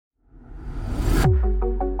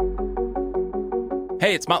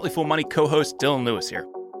Hey, it's Motley Fool Money co-host Dylan Lewis here.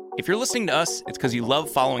 If you're listening to us, it's because you love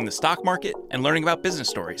following the stock market and learning about business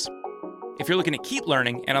stories. If you're looking to keep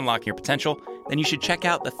learning and unlocking your potential, then you should check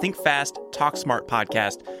out the Think Fast, Talk Smart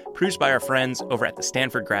podcast produced by our friends over at the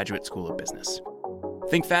Stanford Graduate School of Business.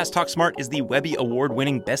 Think Fast, Talk Smart is the Webby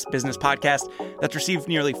Award-winning best business podcast that's received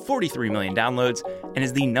nearly 43 million downloads and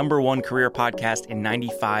is the #1 career podcast in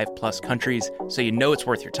 95 plus countries, so you know it's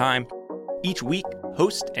worth your time. Each week,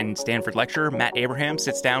 host and Stanford lecturer Matt Abraham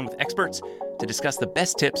sits down with experts to discuss the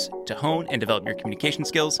best tips to hone and develop your communication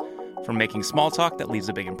skills, from making small talk that leaves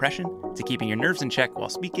a big impression, to keeping your nerves in check while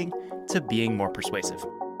speaking, to being more persuasive.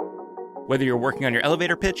 Whether you're working on your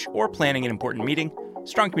elevator pitch or planning an important meeting,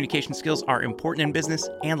 strong communication skills are important in business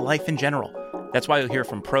and life in general. That's why you'll hear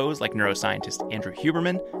from pros like neuroscientist Andrew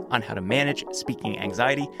Huberman on how to manage speaking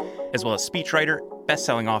anxiety, as well as speechwriter,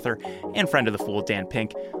 best-selling author, and friend of the Fool Dan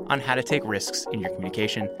Pink on how to take risks in your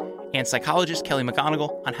communication, and psychologist Kelly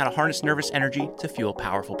McGonigal on how to harness nervous energy to fuel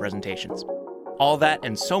powerful presentations. All that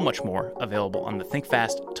and so much more available on the Think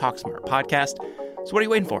Fast, Talk Smart podcast. So what are you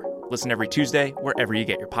waiting for? Listen every Tuesday wherever you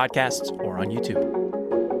get your podcasts or on YouTube.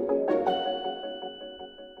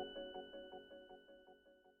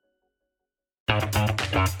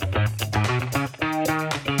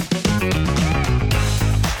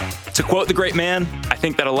 To quote the great man, I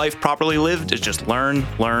think that a life properly lived is just learn,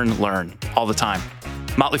 learn, learn all the time.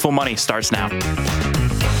 Motley Fool Money starts now.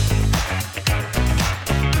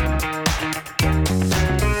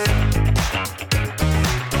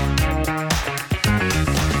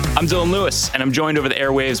 I'm Dylan Lewis, and I'm joined over the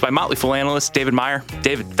airwaves by Motley Fool analyst David Meyer.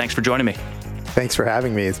 David, thanks for joining me. Thanks for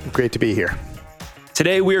having me. It's great to be here.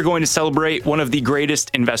 Today, we are going to celebrate one of the greatest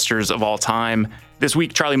investors of all time. This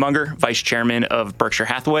week, Charlie Munger, vice chairman of Berkshire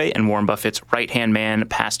Hathaway and Warren Buffett's right-hand man,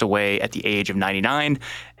 passed away at the age of 99.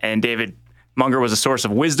 And David, Munger was a source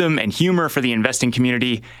of wisdom and humor for the investing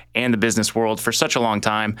community and the business world for such a long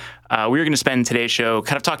time. We're going to spend today's show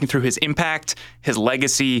kind of talking through his impact, his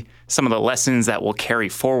legacy, some of the lessons that will carry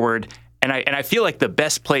forward. And I feel like the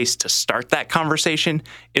best place to start that conversation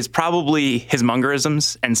is probably his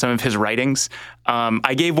Mungerisms and some of his writings.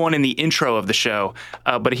 I gave one in the intro of the show,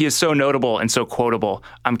 but he is so notable and so quotable.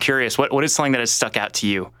 I'm curious, what is something that has stuck out to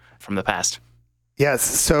you from the past? Yes.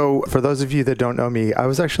 So for those of you that don't know me, I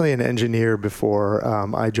was actually an engineer before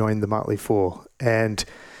I joined the Motley Fool. And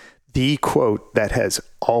the quote that has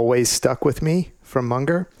always stuck with me from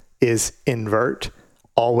Munger is invert,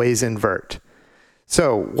 always invert.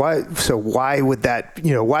 So why would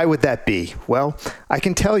that be? Well, I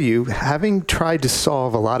can tell you, having tried to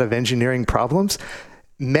solve a lot of engineering problems,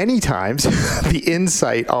 many times the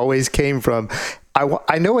insight always came from,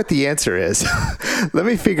 I know what the answer is. Let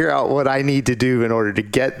me figure out what I need to do in order to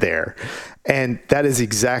get there. And that is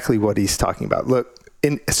exactly what he's talking about. Look,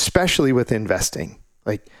 especially with investing,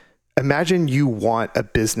 like imagine you want a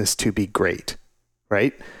business to be great,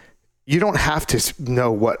 right? You don't have to know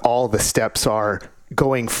what all the steps are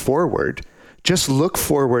going forward. Just look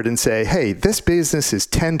forward and say, hey, this business is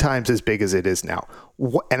 10 times as big as it is now.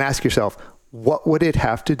 And ask yourself, what would it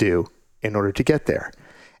have to do in order to get there?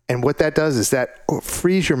 And what that does is that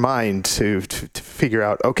frees your mind to figure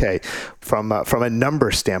out, okay, from a number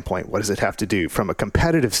standpoint, what does it have to do? From a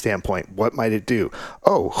competitive standpoint, what might it do?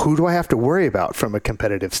 Oh, who do I have to worry about from a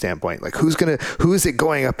competitive standpoint? Like who is it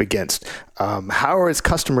going up against? How are its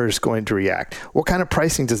customers going to react? What kind of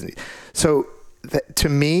pricing does it need? So to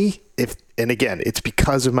me, and again, it's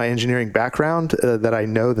because of my engineering background that I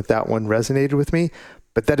know that one resonated with me,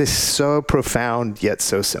 but that is so profound yet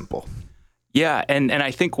so simple. Yeah, and I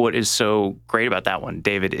think what is so great about that one,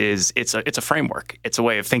 David, is it's a framework. It's a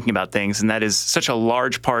way of thinking about things, and that is such a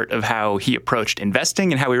large part of how he approached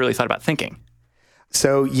investing and how he really thought about thinking.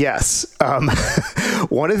 So yes,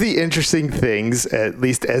 one of the interesting things, at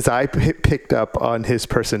least as I picked up on his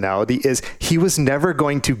personality, is he was never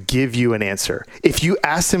going to give you an answer. If you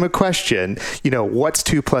asked him a question, what's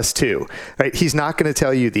 2 + 2, right? He's not going to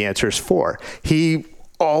tell you the answer is 4. He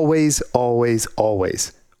always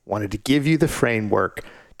wanted to give you the framework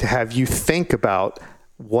to have you think about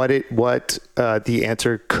what the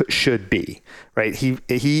answer should be, right?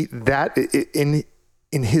 He that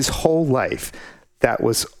in his whole life, that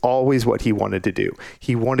was always what he wanted to do.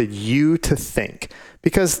 He wanted you to think,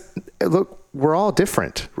 because look, we're all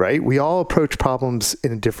different, right? We all approach problems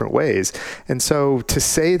in different ways. And so to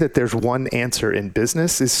say that there's one answer in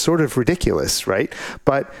business is sort of ridiculous, right?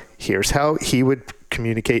 But here's how he would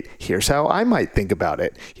communicate. Here's how I might think about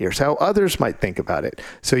it. Here's how others might think about it.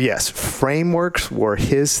 So yes, frameworks were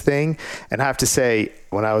his thing. And I have to say,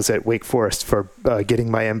 when I was at Wake Forest for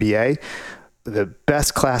getting my MBA, the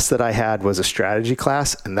best class that I had was a strategy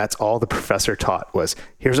class, and that's all the professor taught was,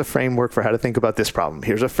 here's a framework for how to think about this problem.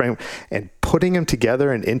 Here's a framework, and putting them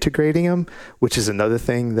together and integrating them, which is another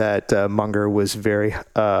thing that Munger was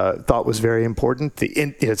thought was very important.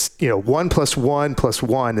 It's 1 + 1 +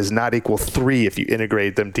 1 is not equal 3 if you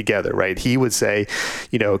integrate them together, right? He would say,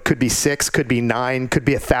 it could be 6, could be 9, could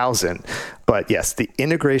be 1,000. But yes, the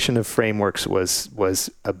integration of frameworks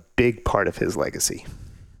was a big part of his legacy.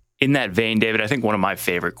 In that vein, David, I think one of my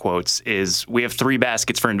favorite quotes is, we have 3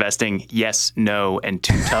 baskets for investing: yes, no, and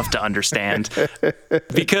too tough to understand.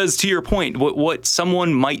 Because to your point, what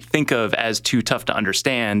someone might think of as too tough to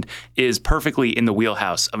understand is perfectly in the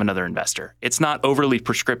wheelhouse of another investor. It's not overly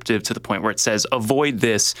prescriptive to the point where it says, avoid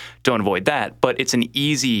this, don't avoid that, but it's an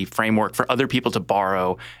easy framework for other people to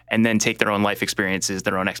borrow and then take their own life experiences,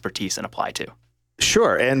 their own expertise, and apply to.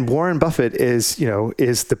 Sure. And Warren Buffett is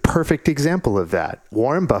the perfect example of that.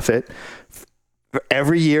 Warren Buffett,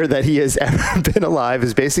 every year that he has ever been alive,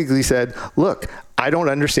 has basically said, look, I don't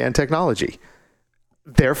understand technology.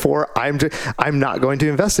 Therefore, I'm not going to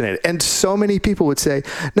invest in it. And so many people would say,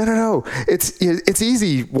 no, it's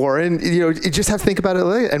easy, Warren. You just have to think about it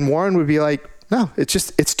later. And Warren would be like, no,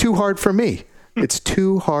 it's too hard for me. It's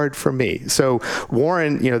too hard for me. So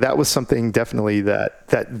Warren, that was something definitely that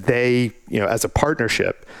they, as a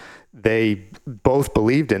partnership, they both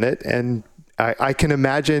believed in it. And I can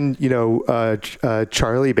imagine,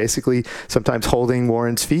 Charlie basically sometimes holding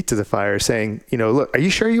Warren's feet to the fire saying, look, are you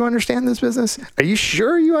sure you understand this business? Are you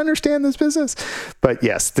sure you understand this business? But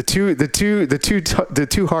yes, the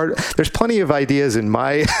too hard, there's plenty of ideas in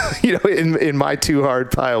my, in my too hard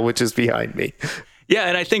pile, which is behind me. Yeah,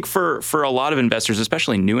 and I think for a lot of investors,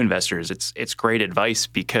 especially new investors, it's great advice,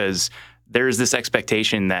 because there's this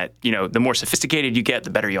expectation that, the more sophisticated you get, the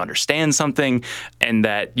better you understand something, and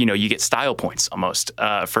that, you get style points almost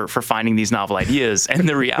for finding these novel ideas. And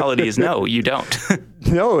the reality is, no, you don't.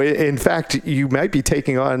 No, in fact, you might be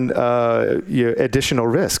taking on additional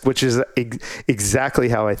risk, which is exactly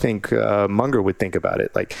how I think Munger would think about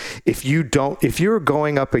it. Like, if you're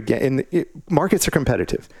going up markets are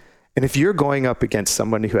competitive. And if you're going up against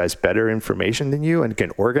someone who has better information than you and can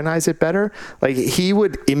organize it better, like, he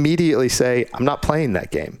would immediately say, I'm not playing that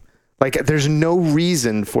game. Like, there's no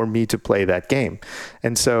reason for me to play that game.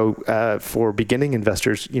 And so for beginning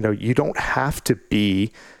investors, you don't have to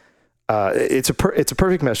be, it's a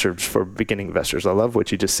perfect message for beginning investors. I love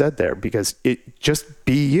what you just said there, because just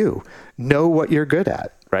be you. Know what you're good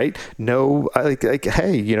at. Right? No,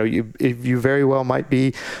 hey, you very well might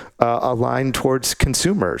be aligned towards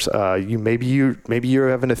consumers. Maybe you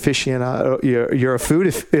have an aficionado, you're a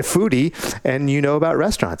foodie, and you know about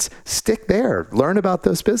restaurants. Stick there, learn about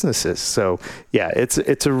those businesses. So yeah, it's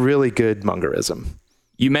a really good Mungerism.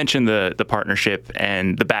 You mentioned the partnership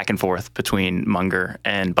and the back and forth between Munger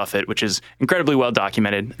and Buffett, which is incredibly well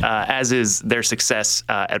documented, as is their success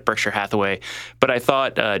at Berkshire Hathaway. But I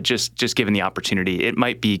thought, just given the opportunity, it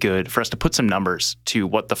might be good for us to put some numbers to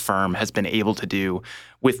what the firm has been able to do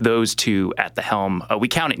with those two at the helm. We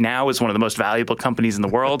count it now as one of the most valuable companies in the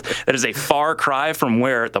world. That is a far cry from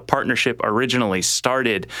where the partnership originally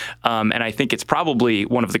started. And I think it's probably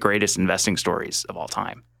one of the greatest investing stories of all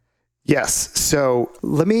time. Yes. So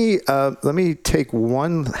let me take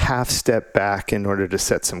one half step back in order to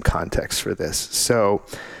set some context for this. So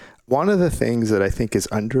one of the things that I think is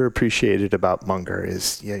underappreciated about Munger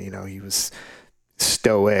is, he was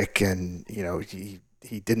stoic, and,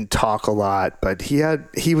 he didn't talk a lot, but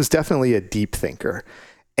he was definitely a deep thinker,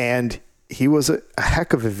 and he was a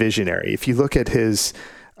heck of a visionary. If you look at his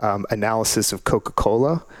analysis of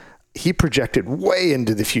Coca-Cola, he projected way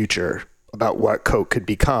into the future about what Coke could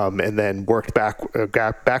become, and then worked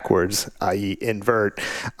backwards, i.e. invert,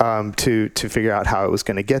 to figure out how it was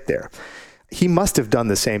going to get there. He must have done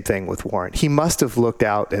the same thing with Warren. He must have looked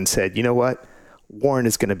out and said, you know what? Warren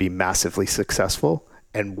is going to be massively successful,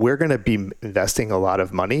 and we're going to be investing a lot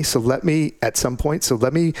of money. So let me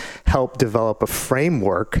help develop a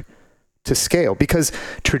framework to scale, because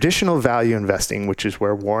traditional value investing, which is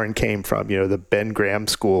where Warren came from, the Ben Graham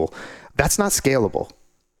school, that's not scalable.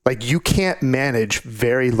 Like, you can't manage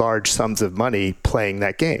very large sums of money playing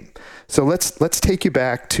that game. So let's take you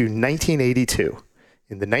back to 1982.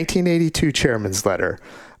 In the 1982 chairman's letter,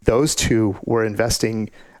 those two were investing,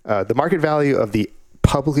 the market value of the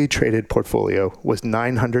publicly traded portfolio was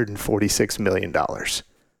 $946 million.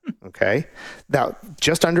 Okay. Now,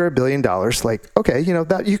 just under $1 billion, like, okay,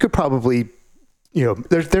 that you could probably,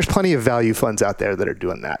 there's plenty of value funds out there that are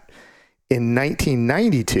doing that. In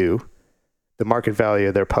 1992, the market value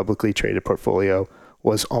of their publicly traded portfolio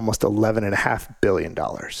was almost $11.5 billion.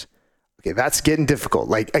 Okay, that's getting difficult.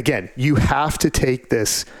 Like, again, you have to take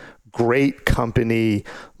this great company,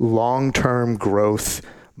 long-term growth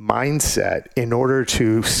mindset in order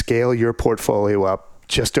to scale your portfolio up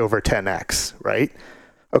just over 10x, right?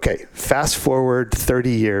 Okay, fast forward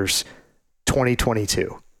 30 years,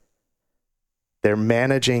 2022. They're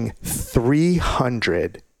managing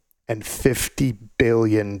 $350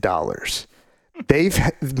 billion.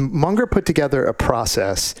 Munger put together a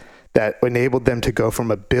process that enabled them to go from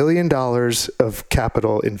 $1 billion of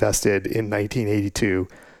capital invested in 1982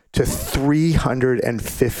 to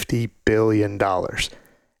 $350 billion.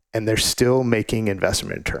 And they're still making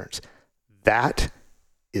investment returns. That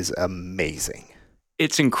is amazing.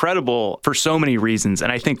 It's incredible for so many reasons.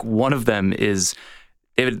 And I think one of them is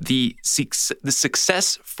the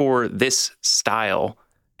success for this style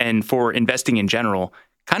and for investing in general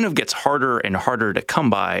kind of gets harder and harder to come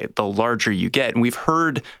by the larger you get. And we've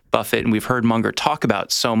heard Buffett and we've heard Munger talk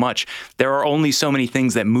about so much. There are only so many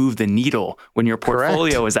things that move the needle when your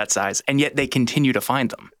portfolio Correct. is that size, and yet they continue to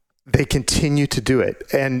find them. They continue to do it.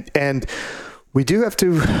 And we do have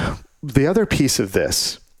to, the other piece of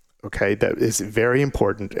this, okay, that is very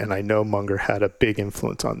important, and I know Munger had a big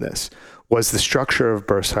influence on this, was the structure of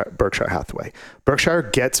Berkshire Hathaway. Berkshire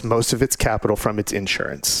gets most of its capital from its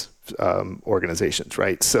insurance organizations,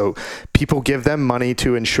 right? So people give them money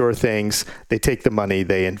to insure things. They take the money,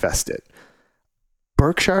 they invest it.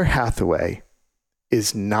 Berkshire Hathaway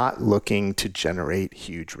is not looking to generate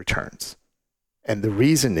huge returns. And the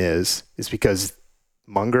reason is because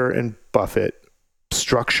Munger and Buffett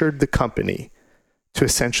structured the company to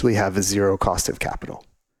essentially have a zero cost of capital.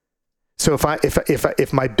 So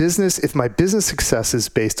if my business success is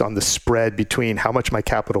based on the spread between how much my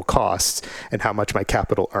capital costs and how much my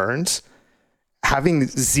capital earns, having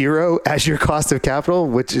zero as your cost of capital,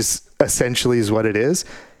 which is essentially is what it is,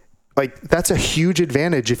 like that's a huge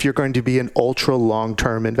advantage if you're going to be an ultra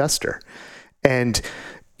long-term investor. And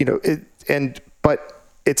but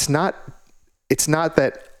it's not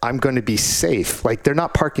that I'm going to be safe. Like they're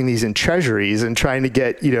not parking these in treasuries and trying to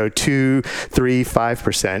get 2%, 3%,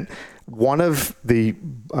 5%. One of the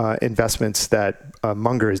investments that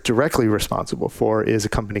Munger is directly responsible for is a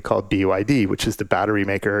company called BYD, which is the battery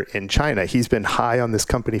maker in China. He's been high on this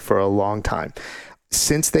company for a long time.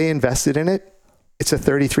 Since they invested in it, it's a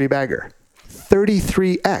 33 bagger.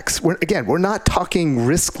 33x. We're not talking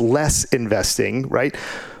risk-less investing, right?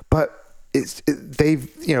 But they've,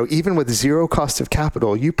 even with zero cost of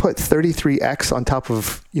capital, you put 33x on top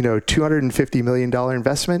of, $250 million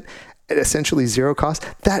investment at essentially zero cost.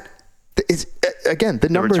 That is, again, the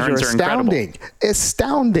numbers are astounding.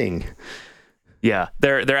 Astounding. Yeah,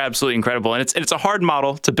 they're absolutely incredible. And it's a hard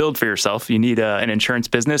model to build for yourself. You need an insurance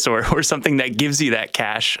business or something that gives you that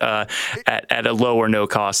cash at a low or no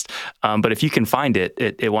cost. But if you can find it,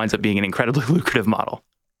 it winds up being an incredibly lucrative model.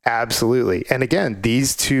 Absolutely. And again,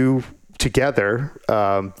 these two together,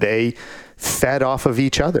 they fed off of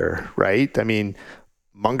each other, right? I mean,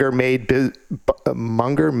 Munger made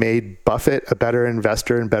Buffett a better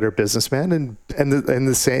investor and better businessman, and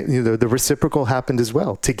the same, the reciprocal happened as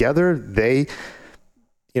well. Together, they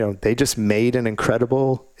just made an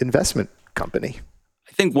incredible investment company.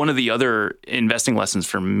 I think one of the other investing lessons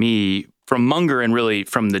for me from Munger and really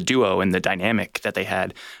from the duo and the dynamic that they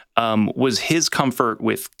had was his comfort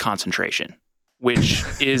with concentration, which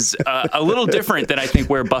is a little different than I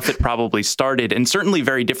think where Buffett probably started, and certainly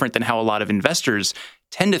very different than how a lot of investors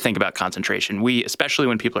tend to think about concentration. We, especially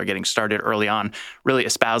when people are getting started early on, really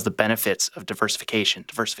espouse the benefits of diversification,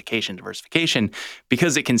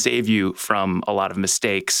 because it can save you from a lot of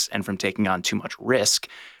mistakes and from taking on too much risk.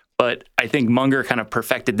 But I think Munger kind of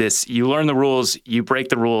perfected this. You learn the rules, you break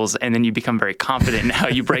the rules, and then you become very confident in how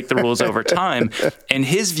you break the rules over time. And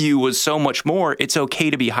his view was so much more, it's okay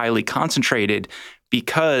to be highly concentrated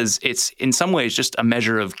because it's in some ways just a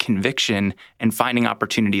measure of conviction and finding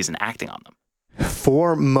opportunities and acting on them.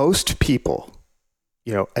 For most people,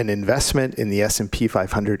 an investment in the S&P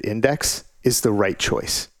 500 index is the right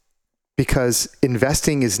choice because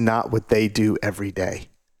investing is not what they do every day,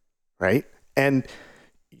 right? And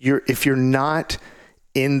if you're not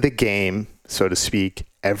in the game, so to speak,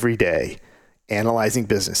 every day, analyzing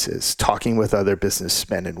businesses, talking with other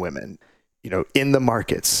businessmen and women, in the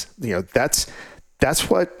markets, that's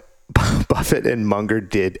what Buffett and Munger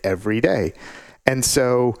did every day. And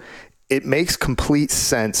so it makes complete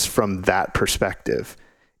sense from that perspective.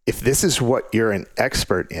 If this is what you're an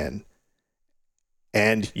expert in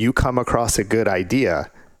and you come across a good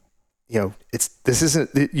idea, you don't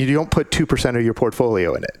put 2% of your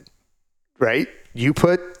portfolio in it, right? You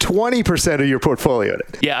put 20% of your portfolio in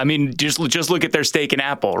it. Yeah, I mean, just look at their stake in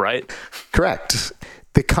Apple, right? Correct.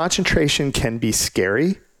 The concentration can be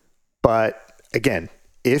scary, but again,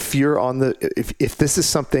 if you're if this is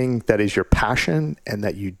something that is your passion and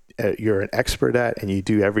that you're an expert at and you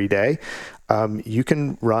do every day, you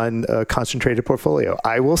can run a concentrated portfolio.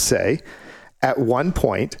 I will say, at one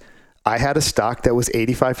point, I had a stock that was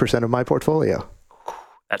 85% of my portfolio.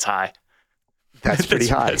 That's high. That's pretty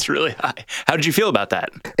high. That's really high. How did you feel about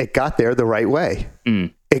that? It got there the right way.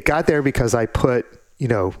 It got there because I put,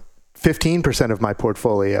 15% of my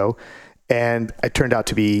portfolio, and it turned out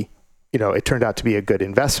to be a good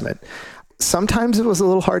investment. Sometimes it was a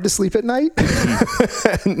little hard to sleep at night,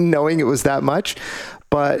 knowing it was that much.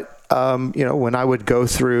 But when I would go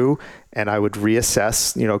through and I would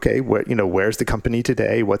reassess, where's the company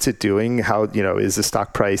today? What's it doing? How, is the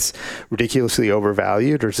stock price ridiculously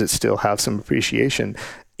overvalued, or does it still have some appreciation?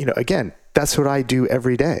 Again, that's what I do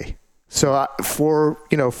every day. So for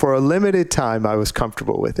a limited time, I was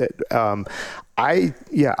comfortable with it.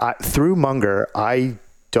 Through Munger, I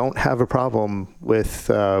don't have a problem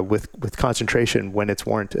with concentration when it's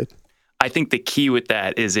warranted. I think the key with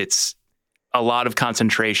that is it's a lot of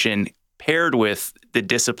concentration paired with the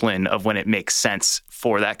discipline of when it makes sense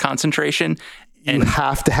for that concentration. And you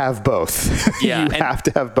have to have both. Yeah, you have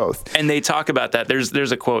to have both. And they talk about that.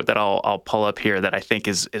 There's a quote that I'll pull up here that I think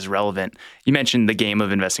is relevant. You mentioned the game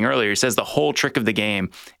of investing earlier. He says the whole trick of the game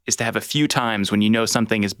is to have a few times when you know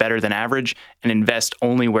something is better than average and invest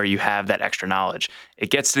only where you have that extra knowledge. It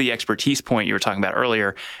gets to the expertise point you were talking about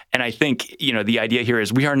earlier. And I think, the idea here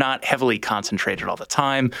is we are not heavily concentrated all the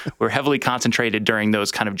time. We're heavily concentrated during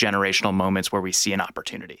those kind of generational moments where we see an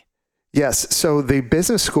opportunity. Yes. So the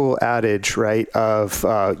business school adage, right, of,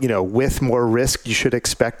 with more risk, you should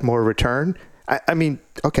expect more return. I mean,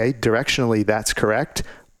 okay, directionally, that's correct.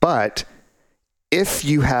 But if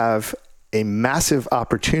you have a massive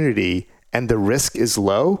opportunity and the risk is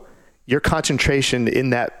low, your concentration in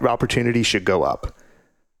that opportunity should go up,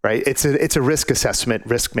 right? It's a risk assessment,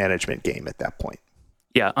 risk management game at that point.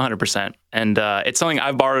 Yeah, 100%. And it's something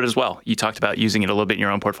I've borrowed as well. You talked about using it a little bit in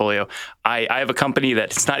your own portfolio. I have a company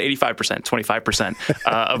that it's not 85%, 25%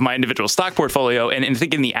 of my individual stock portfolio. And I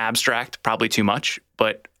think in the abstract, probably too much.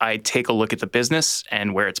 But I take a look at the business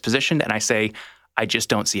and where it's positioned, and I say, I just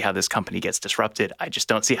don't see how this company gets disrupted. I just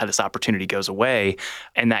don't see how this opportunity goes away.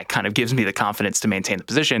 And that kind of gives me the confidence to maintain the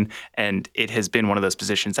position. And it has been one of those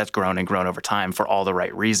positions that's grown and grown over time for all the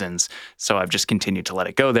right reasons. So I've just continued to let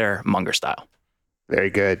it go there, Munger style. Very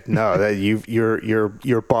good. No, that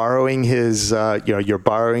you're borrowing his you're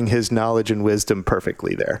borrowing his knowledge and wisdom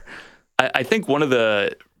perfectly there. I think one of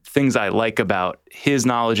the things I like about his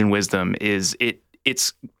knowledge and wisdom is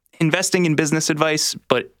it's investing in business advice,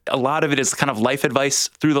 but a lot of it is kind of life advice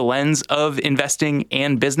through the lens of investing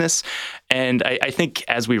and business. And I think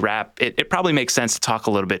as we wrap, it probably makes sense to talk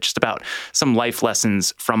a little bit just about some life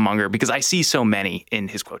lessons from Munger, because I see so many in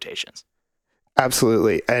his quotations.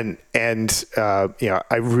 Absolutely. And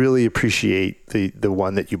I really appreciate the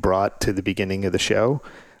one that you brought to the beginning of the show,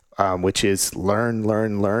 which is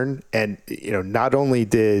learn. And, not only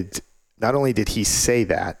did he say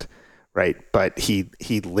that, right, but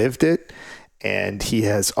he lived it, and he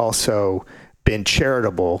has also been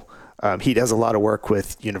charitable. He does a lot of work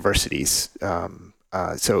with universities.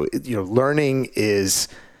 So learning is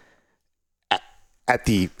at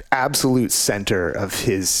the absolute center of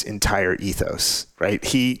his entire ethos,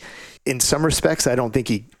 right? In some respects, I don't think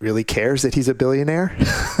he really cares that he's a billionaire.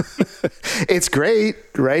 It's great,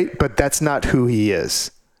 right? But that's not who he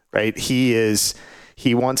is, right?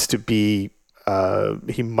 He wants to be,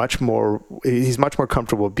 he's much more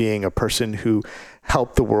comfortable being a person who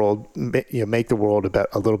helped the world, make the world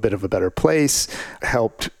a little bit of a better place,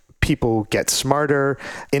 helped people get smarter,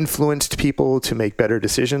 influenced people to make better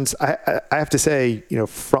decisions. I have to say,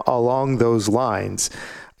 along those lines,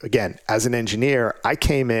 again, as an engineer, I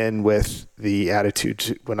came in with the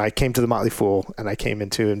attitude, when I came to the Motley Fool and I came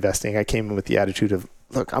into investing, I came in with the attitude of,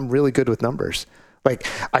 look, I'm really good with numbers. Like,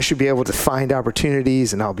 I should be able to find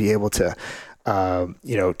opportunities, and I'll be able to,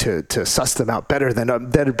 to suss them out better than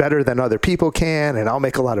other people can, and I'll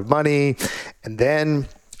make a lot of money. And then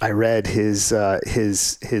I read his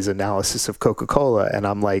analysis of Coca-Cola, and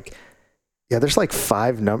I'm like, yeah, there's like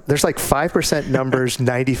 5% numbers,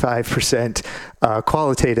 95%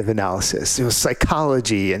 qualitative analysis. It was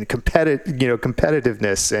psychology and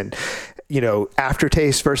competitiveness, and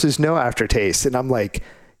aftertaste versus no aftertaste. And I'm like,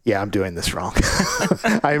 yeah, I'm doing this wrong.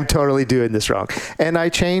 I am totally doing this wrong. And I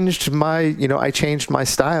changed my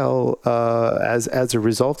style as a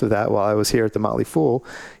result of that while I was here at the Motley Fool.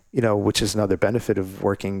 which is another benefit of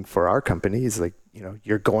working for our company is like,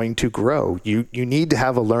 you're going to grow. You need to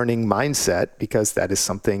have a learning mindset because that is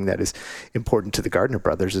something that is important to the Gardner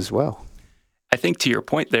brothers as well. I think to your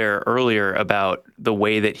point there earlier about the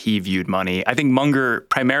way that he viewed money, I think Munger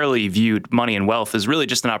primarily viewed money and wealth as really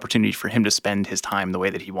just an opportunity for him to spend his time the way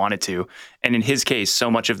that he wanted to. And in his case, so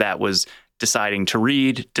much of that was deciding to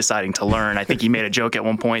read, deciding to learn. I think he made a joke at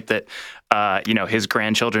one point that, his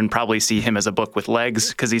grandchildren probably see him as a book with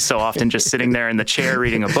legs because he's so often just sitting there in the chair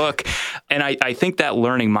reading a book. And I think that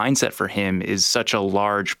learning mindset for him is such a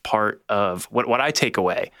large part of what I take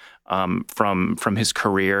away from his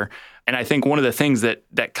career. And I think one of the things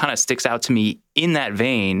that kind of sticks out to me in that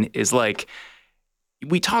vein is like,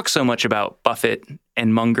 we talk so much about Buffett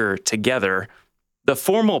and Munger together. The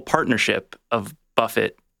formal partnership of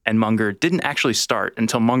Buffett and Munger didn't actually start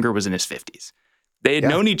until Munger was in his 50s. They had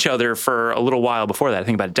known each other for a little while before that, I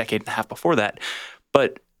think about a decade and a half before that.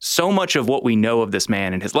 But so much of what we know of this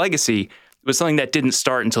man and his legacy was something that didn't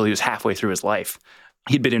start until he was halfway through his life.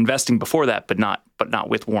 He'd been investing before that, but not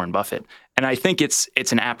with Warren Buffett. And I think it's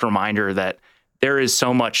an apt reminder that there is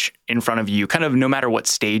so much in front of you, kind of no matter what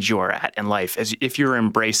stage you are at in life, as if you're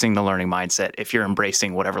embracing the learning mindset, if you're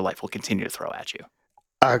embracing whatever life will continue to throw at you.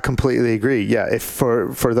 I completely agree. Yeah. If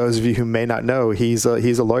for those of you who may not know, he's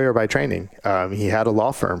a lawyer by training. He had a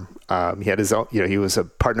law firm. He had his own, he was a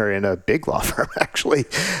partner in a big law firm actually.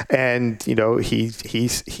 And, he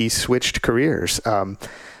switched careers.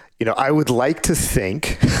 I would like to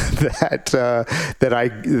think that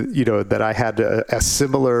I had a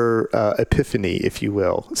similar epiphany, if you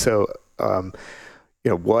will. So,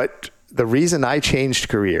 the reason I changed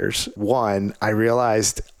careers, one, I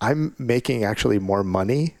realized I'm making actually more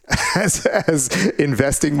money as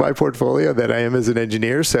investing my portfolio than I am as an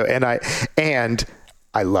engineer. So, and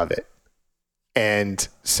I love it. And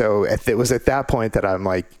so it was at that point that I'm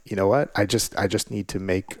like, you know what? I just need to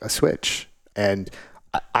make a switch. And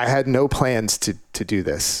I had no plans to do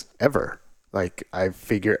this ever. Like I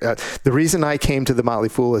figured the reason I came to the Motley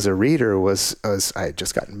Fool as a reader was I had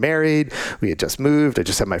just gotten married. We had just moved. I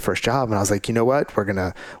just had my first job. And I was like, you know what? We're going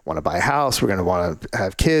to want to buy a house. We're going to want to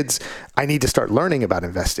have kids. I need to start learning about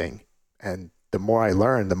investing. And the more I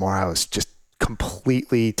learned, the more I was just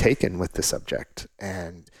completely taken with the subject.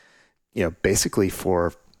 And, basically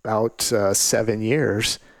for about 7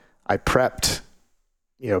 years, I prepped,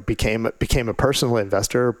 became a personal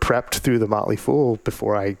investor, prepped through the Motley Fool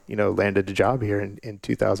before I, landed a job here in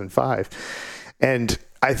 2005. And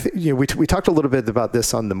I think, we talked a little bit about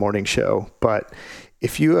this on the morning show, but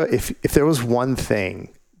if there was one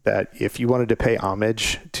thing that if you wanted to pay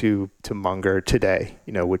homage to Munger today,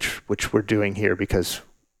 which we're doing here because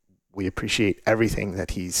we appreciate everything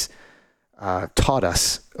that he's taught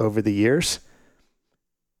us over the years,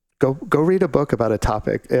 Go read a book about a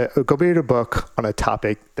topic. Go read a book on a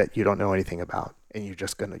topic that you don't know anything about, and you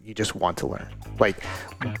just want to learn.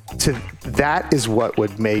 That is what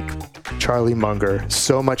would make Charlie Munger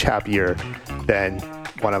so much happier than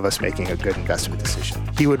one of us making a good investment decision.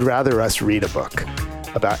 He would rather us read a book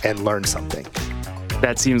about and learn something.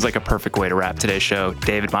 That seems like a perfect way to wrap today's show.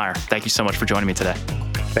 David Meyer, thank you so much for joining me today.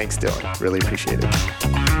 Thanks, Dylan. Really appreciate it.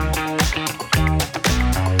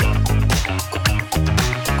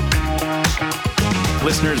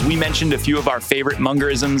 Listeners, we mentioned a few of our favorite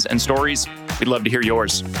Mungerisms and stories. We'd love to hear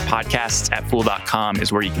yours. Podcasts@fool.com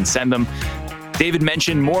is where you can send them. David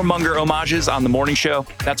mentioned more Munger homages on the morning show.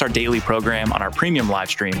 That's our daily program on our premium live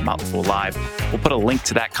stream, Motley Fool Live. We'll put a link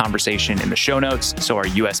to that conversation in the show notes so our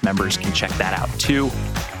U.S. members can check that out too.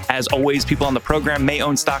 As always, people on the program may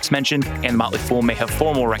own stocks mentioned, and the Motley Fool may have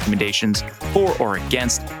formal recommendations for or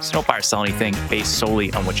against, so don't buy or sell anything based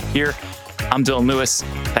solely on what you hear. I'm Dylan Lewis.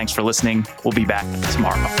 Thanks for listening. We'll be back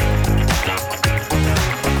tomorrow.